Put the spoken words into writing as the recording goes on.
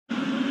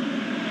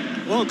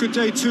Well, good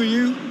day to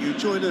you. You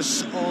join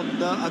us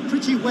on a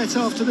pretty wet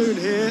afternoon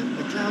here.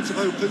 The clouds have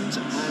opened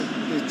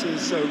and it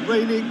is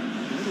raining,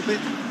 a little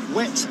bit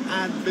wet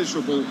and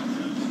miserable.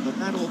 But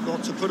that ought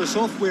not to put us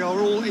off. We are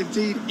all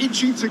indeed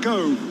itching to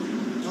go.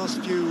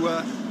 Last few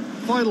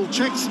final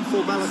checks and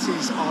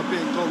formalities are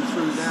being gone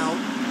through now.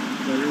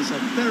 There is a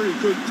very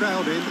good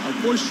crowd in,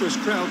 a boisterous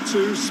crowd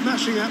too,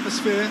 smashing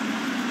atmosphere.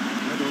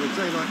 And on a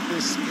day like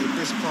this, in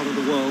this part of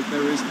the world,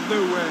 there is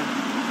nowhere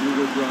you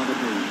would rather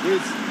be,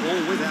 with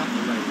or without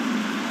the rain.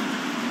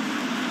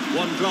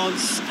 One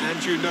glance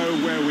and you know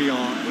where we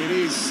are. It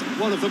is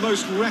one of the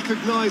most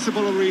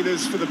recognisable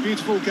arenas for the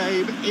beautiful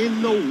game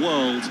in the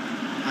world.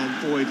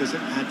 And boy, does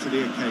it add to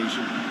the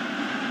occasion.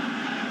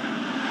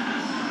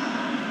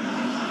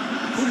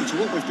 According to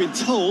what we've been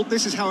told,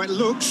 this is how it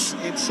looks.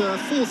 It's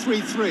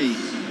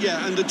 4-3-3.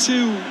 Yeah, and the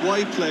two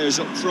wide players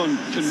up front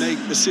can make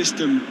the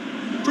system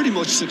pretty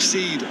much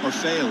succeed or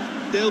fail.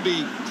 They'll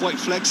be quite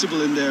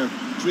flexible in their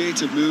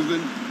creative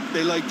movement.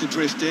 They like to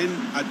drift in.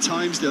 At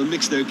times they'll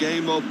mix their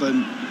game up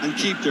and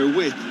keep their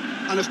width.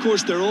 And of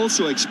course they're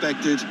also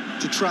expected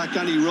to track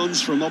any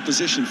runs from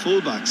opposition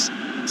fullbacks.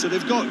 So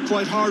they've got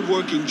quite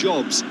hard-working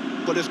jobs,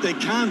 but if they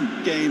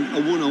can gain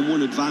a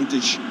one-on-one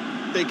advantage,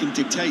 they can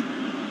dictate.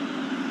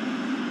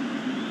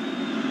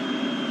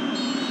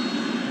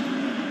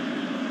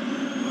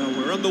 Well,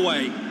 we're on the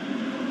way.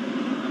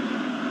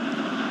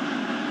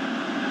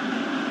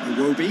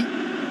 Iwobi.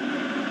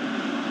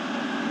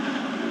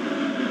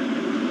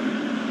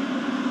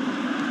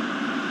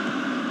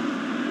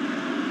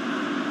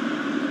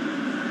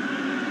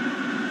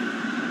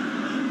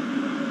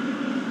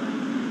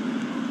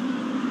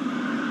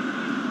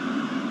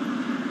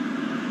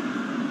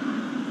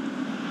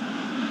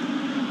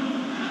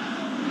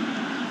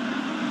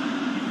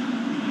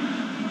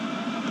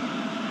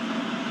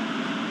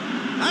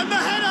 And the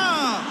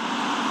header!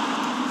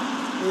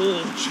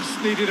 Oh,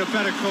 just needed a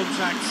better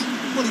contact.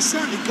 Well, he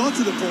certainly got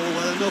to the ball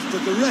well enough,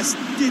 but the rest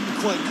didn't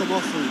quite come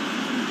off for him.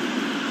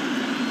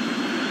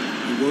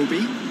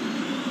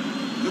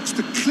 Iwobi looks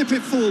to clip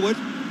it forward.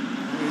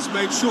 He's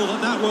made sure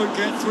that that won't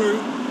get through.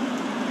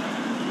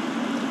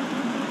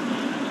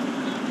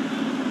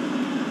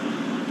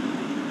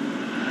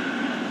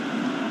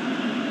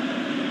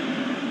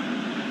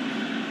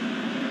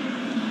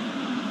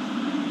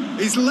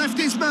 He's left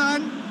his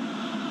man.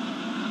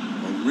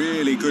 Oh,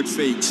 really good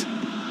feet.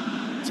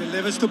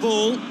 Delivers the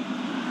ball.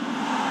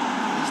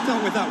 He's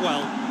dealt with that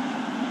well.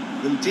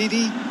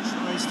 Ndidi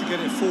tries to get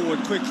it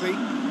forward quickly.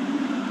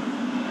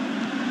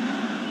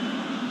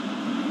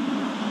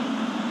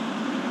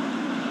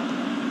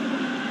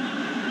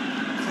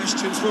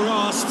 Questions were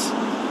asked.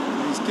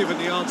 He's given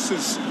the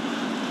answers.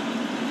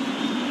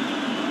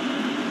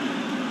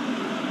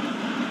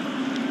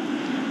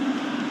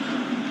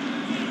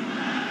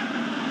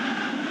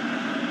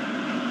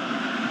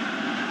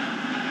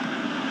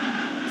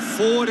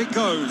 Forward it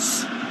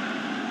goes.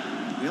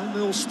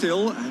 0-0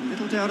 still, and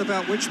little doubt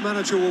about which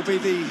manager will be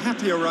the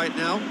happier right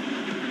now.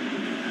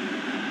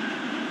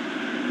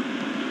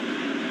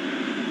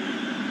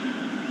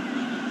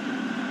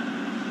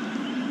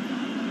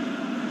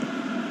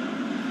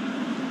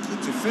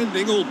 Good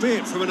defending,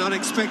 albeit from an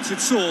unexpected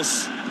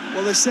source.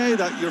 Well, they say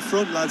that your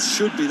front lads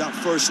should be that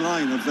first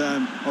line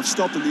of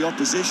stopping the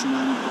opposition,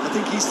 and I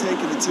think he's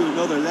taken it to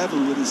another level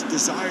with his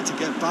desire to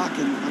get back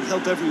and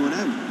help everyone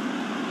out.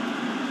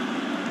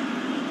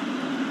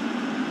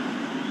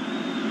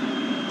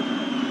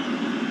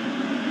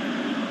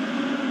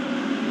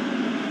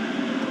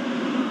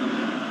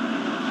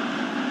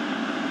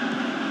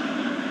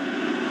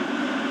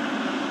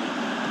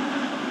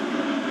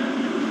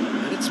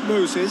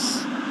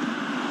 Moses. The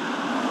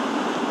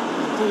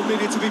ball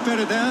needed to be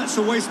better there. It's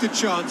a wasted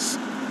chance.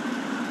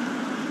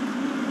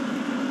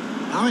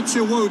 Now it's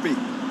Iwobi.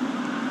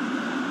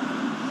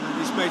 And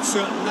he's made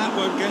certain that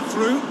won't get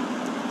through.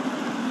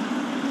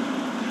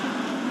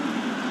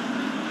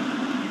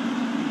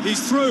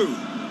 He's through.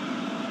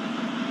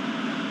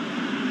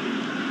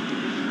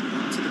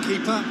 Back to the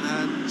keeper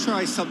and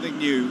try something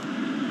new.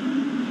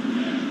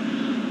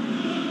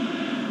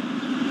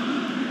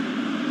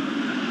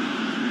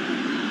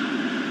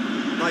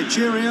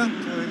 Nigeria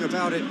going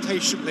about it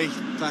patiently,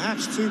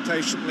 perhaps too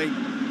patiently.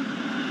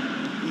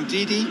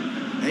 Ndidi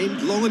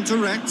aimed long and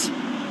direct,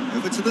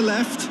 over to the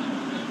left.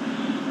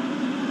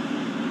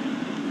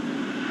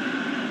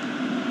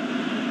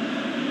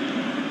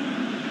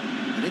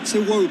 And it's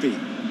Iwobi.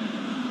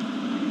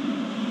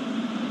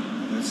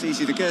 It's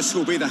easy to guess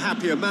who'll be the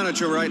happier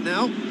manager right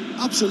now.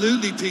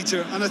 Absolutely,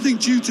 Peter, and I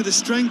think due to the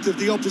strength of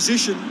the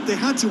opposition, they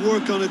had to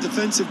work on a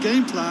defensive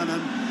game plan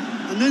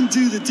and then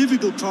do the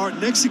difficult part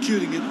in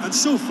executing it, and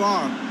so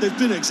far they've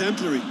been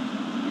exemplary.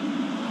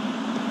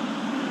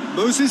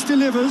 Moses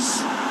delivers,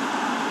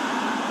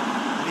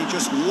 and he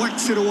just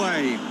whacks it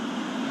away.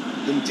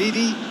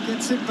 Ndidi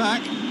gets it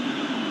back.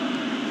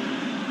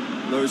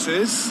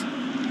 Moses.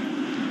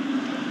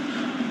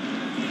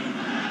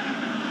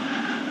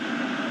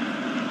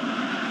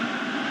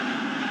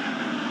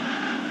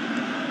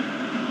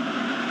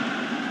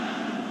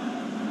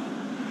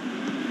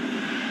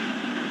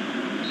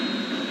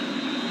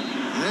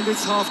 And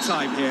it's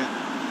half-time here.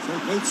 So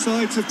both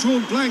sides have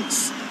drawn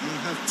blanks. They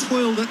have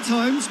toiled at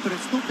times, but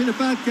it's not been a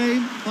bad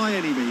game by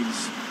any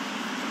means.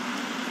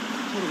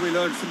 What have we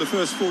learned from the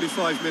first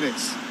 45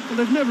 minutes? Well,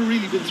 they've never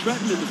really been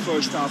threatened in the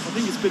first half. I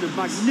think it's been a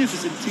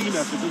magnificent team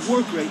effort. The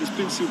work rate has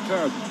been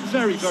superb.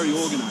 Very, very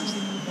organised.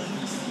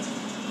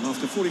 And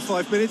after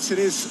 45 minutes, it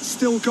is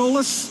still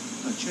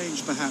goalless. A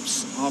change,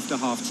 perhaps, after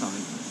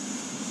half-time.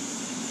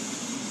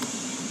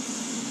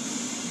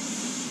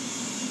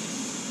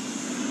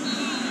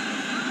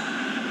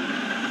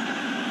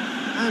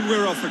 And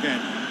we're off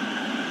again.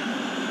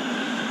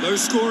 No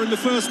score in the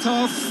first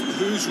half.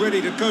 Who's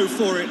ready to go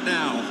for it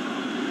now?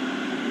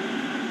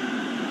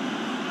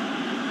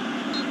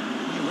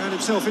 He ran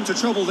himself into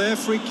trouble there.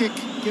 Free kick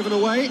given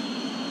away.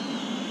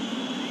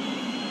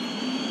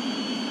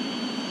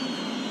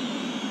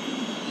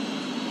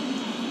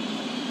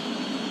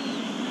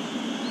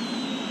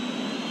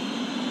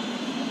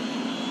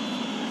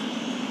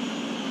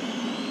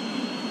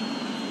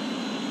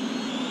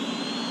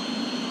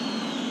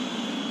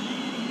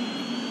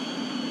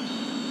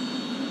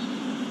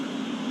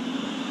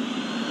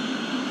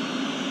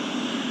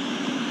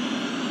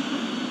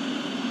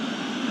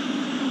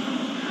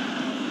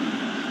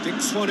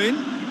 Dinks one in.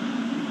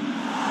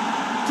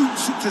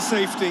 Boots it to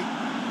safety.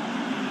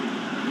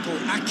 Little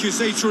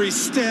accusatory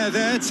stare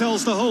there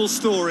tells the whole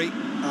story.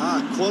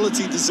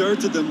 Quality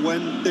deserted them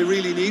when they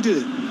really needed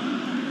it.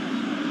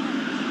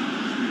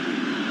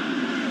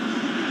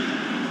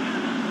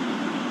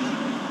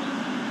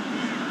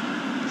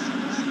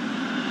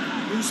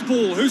 Loose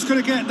ball, who's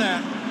going to get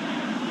there?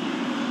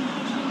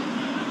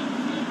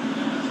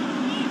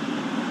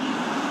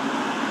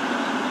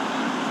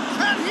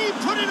 Can he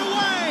put it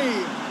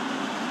away?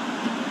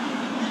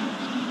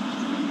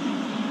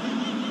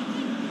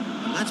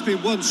 And that's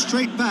been won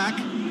straight back.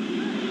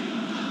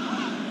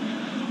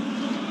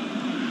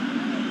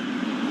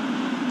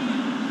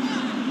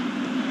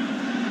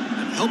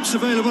 And help's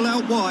available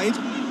out wide.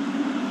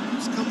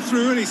 He's come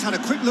through and he's had a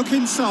quick look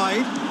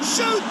inside.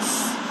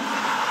 Shoots!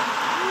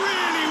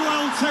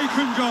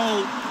 Taken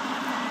goal,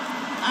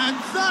 and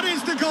that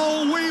is the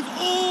goal we've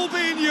all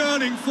been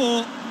yearning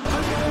for.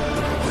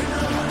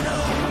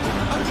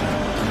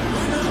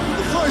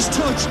 The first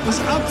touch was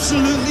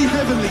absolutely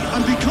heavenly,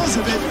 and because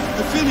of it,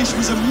 the finish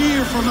was a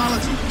mere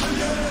formality.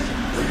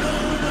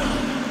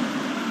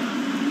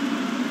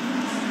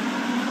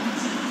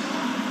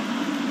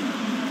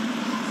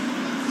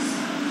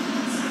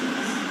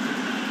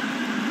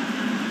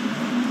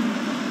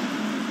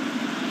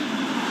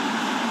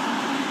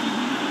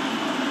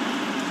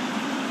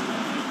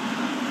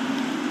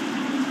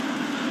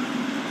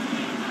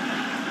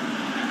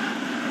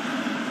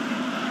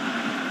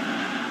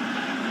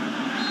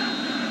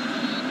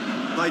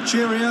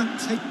 Nigeria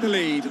take the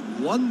lead,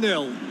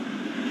 1-0.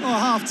 Oh,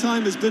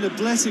 half-time has been a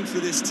blessing for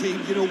this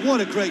team. You know, what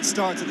a great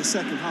start to the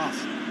second half.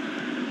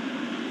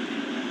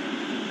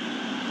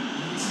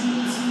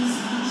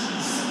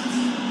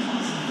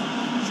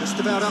 Just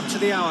about up to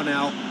the hour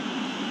now.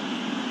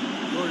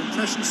 Your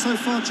impressions so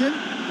far, Jim?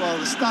 Well,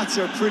 the stats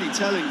are pretty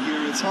telling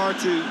here. It's hard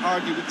to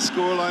argue with the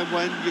scoreline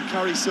when you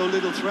carry so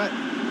little threat.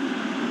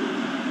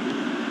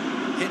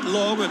 Hit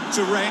long and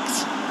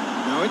direct.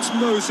 Now it's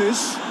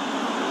Moses.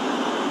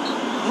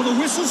 Oh, the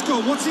whistle's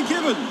gone. What's he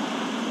given?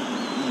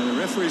 The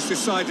referee's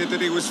decided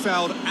that he was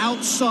fouled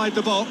outside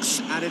the box,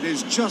 and it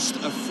is just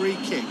a free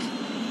kick.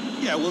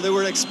 Yeah, well, they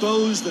were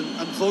exposed and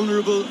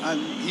vulnerable,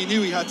 and he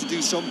knew he had to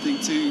do something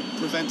to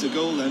prevent a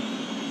goal then.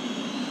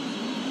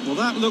 Well,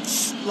 that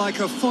looks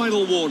like a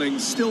final warning.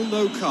 Still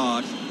no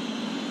card.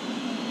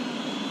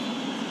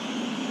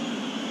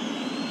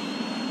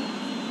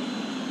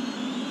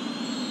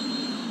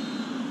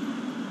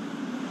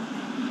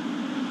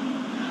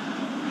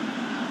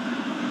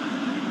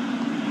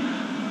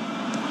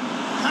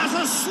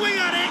 Swing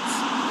at it!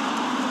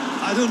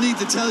 I don't need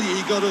to tell you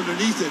he got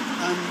underneath it,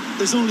 and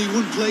there's only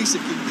one place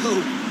it can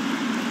go.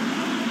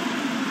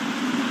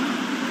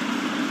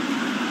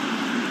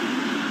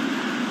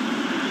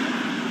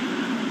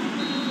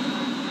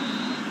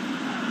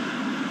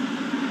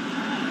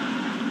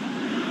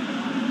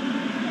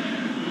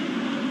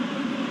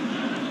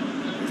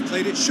 They've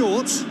played it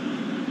short.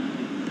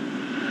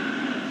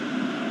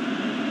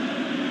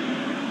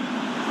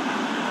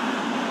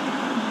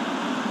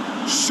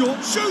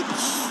 Short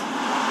shoots!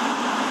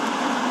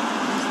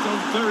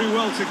 Very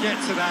well to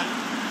get to that.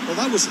 Well,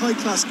 that was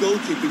high-class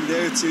goalkeeping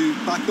there to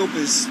back up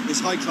his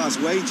high-class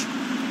wage.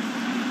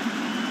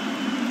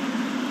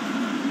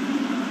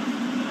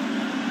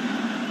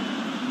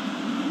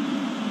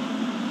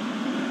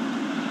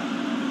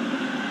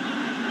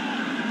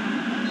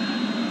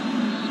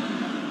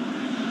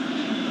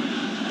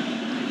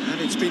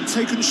 And it's been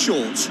taken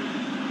short.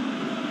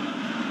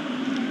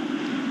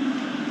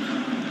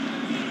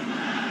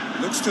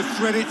 Looks to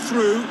thread it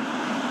through.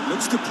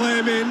 Looks to play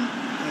him in.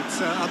 It's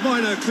a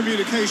minor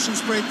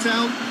communications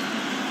breakdown.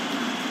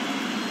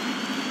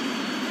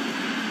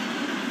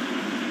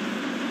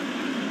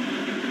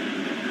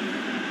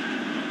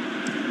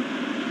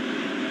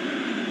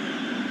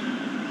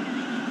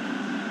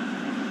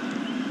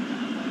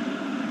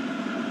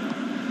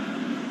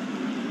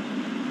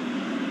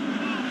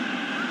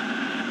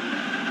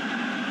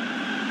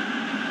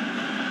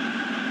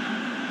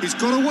 He's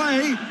got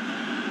away.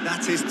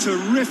 That is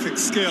terrific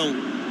skill.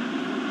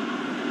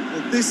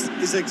 Well, this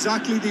is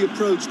exactly the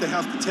approach they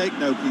have to take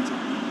now, Peter.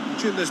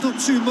 Jim, there's not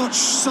too much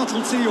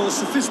subtlety or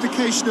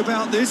sophistication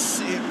about this.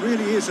 It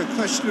really is a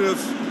question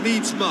of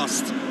needs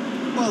must.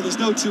 Well, there's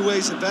no two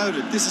ways about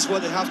it. This is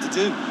what they have to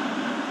do.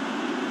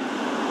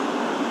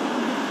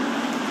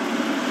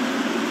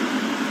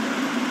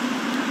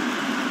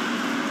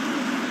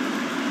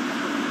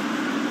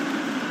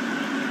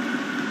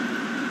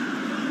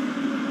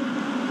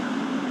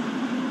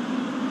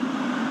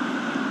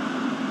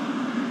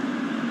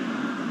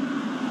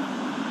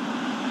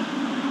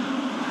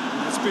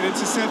 Been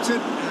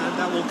intercepted, and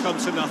that will come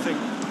to nothing.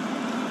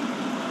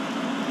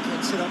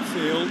 Gets it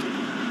upfield.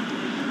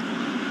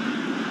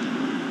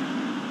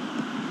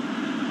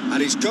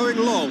 And he's going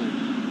long.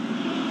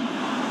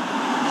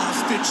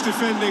 Last-ditch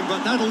defending,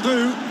 but that'll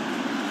do.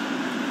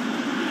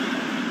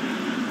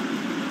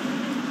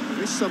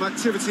 There is some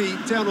activity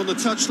down on the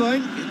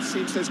touchline. It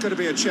seems there's going to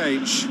be a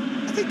change.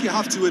 I think you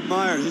have to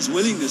admire his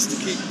willingness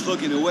to keep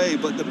plugging away,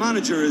 but the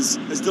manager has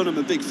done him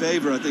a big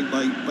favour, I think,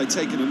 by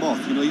taking him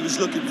off. You know, he was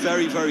looking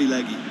very, very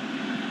leggy.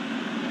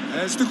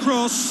 There's the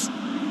cross.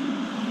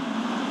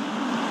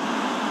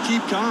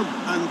 Keep calm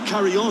and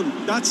carry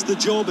on. That's the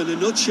job in a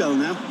nutshell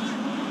now.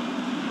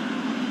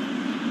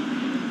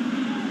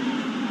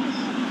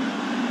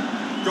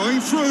 Going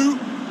through.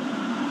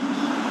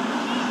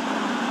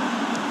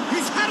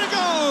 He's had a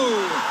go!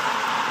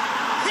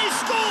 He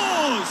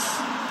scores!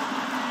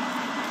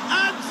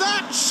 And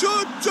that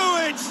should do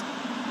it!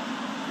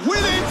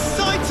 Within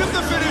sight of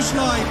the finish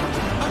line.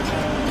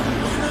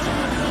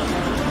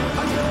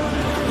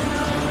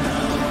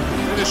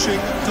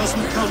 Finishing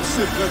doesn't come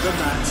simpler than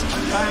that.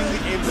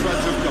 Bang in front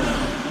of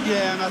goal.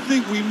 Yeah, and I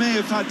think we may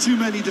have had too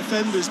many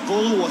defenders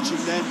ball watching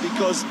then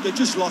because they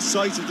just lost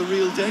sight of the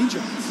real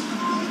danger.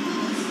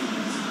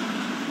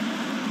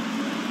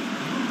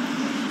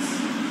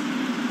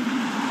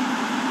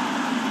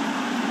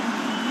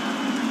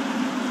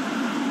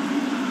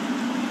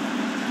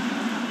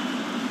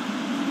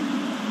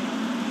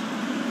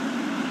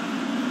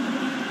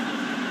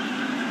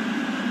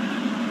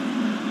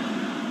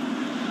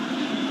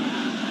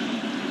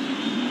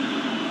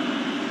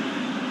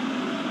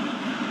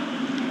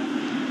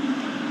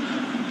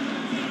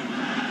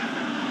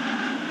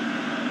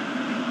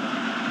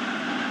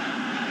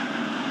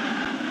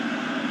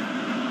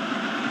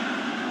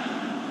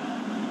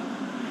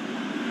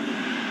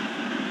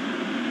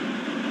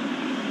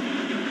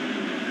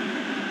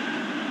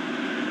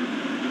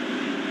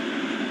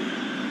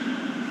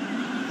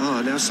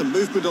 Now some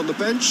movement on the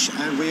bench,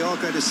 and we are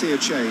going to see a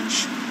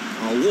change.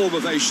 A warm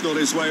ovation on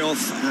his way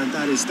off, and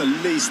that is the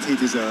least he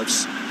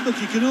deserves. Look,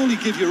 you can only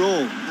give your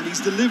all, and he's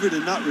delivered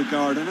in that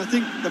regard, and I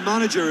think the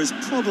manager has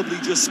probably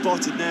just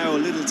spotted now a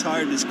little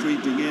tiredness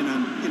creeping in,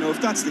 and, you know, if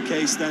that's the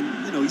case, then,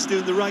 you know, he's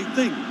doing the right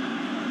thing.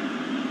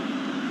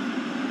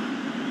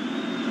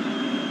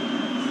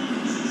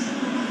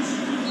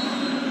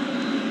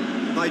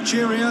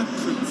 Nigeria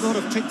could not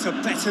have picked a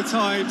better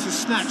time to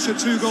snatch a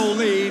two-goal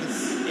lead.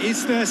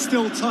 Is there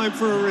still time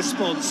for a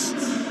response?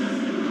 It'll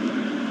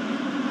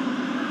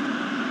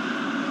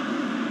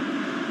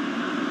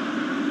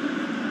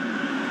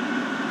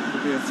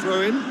be a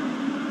throw-in.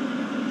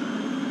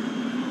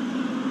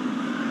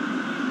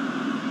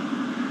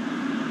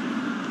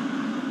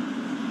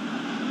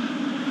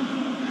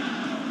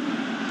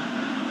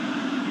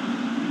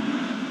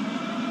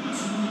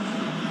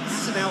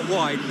 It's an out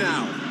wide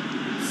now.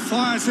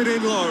 Fires it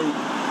in low.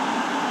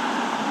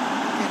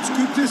 Gets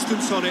good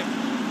distance on it.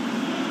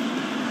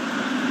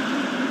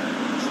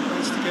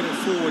 Get it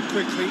forward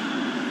quickly.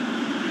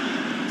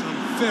 Done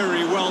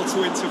very well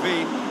to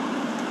intervene.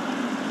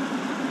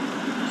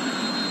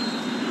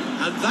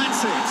 And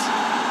that's it.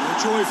 No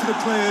joy for the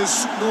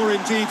players, nor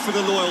indeed for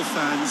the loyal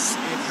fans.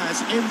 It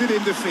has ended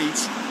in defeat.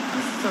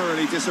 A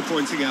thoroughly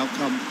disappointing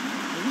outcome.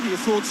 What are your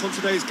thoughts on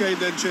today's game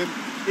then, Jim?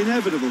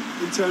 Inevitable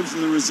in terms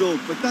of the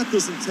result, but that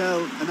doesn't tell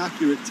an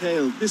accurate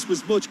tale. This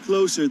was much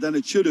closer than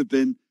it should have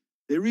been.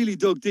 They really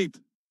dug deep.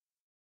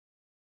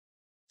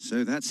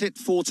 So that's it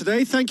for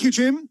today. Thank you,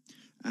 Jim.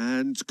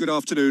 And good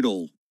afternoon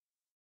all.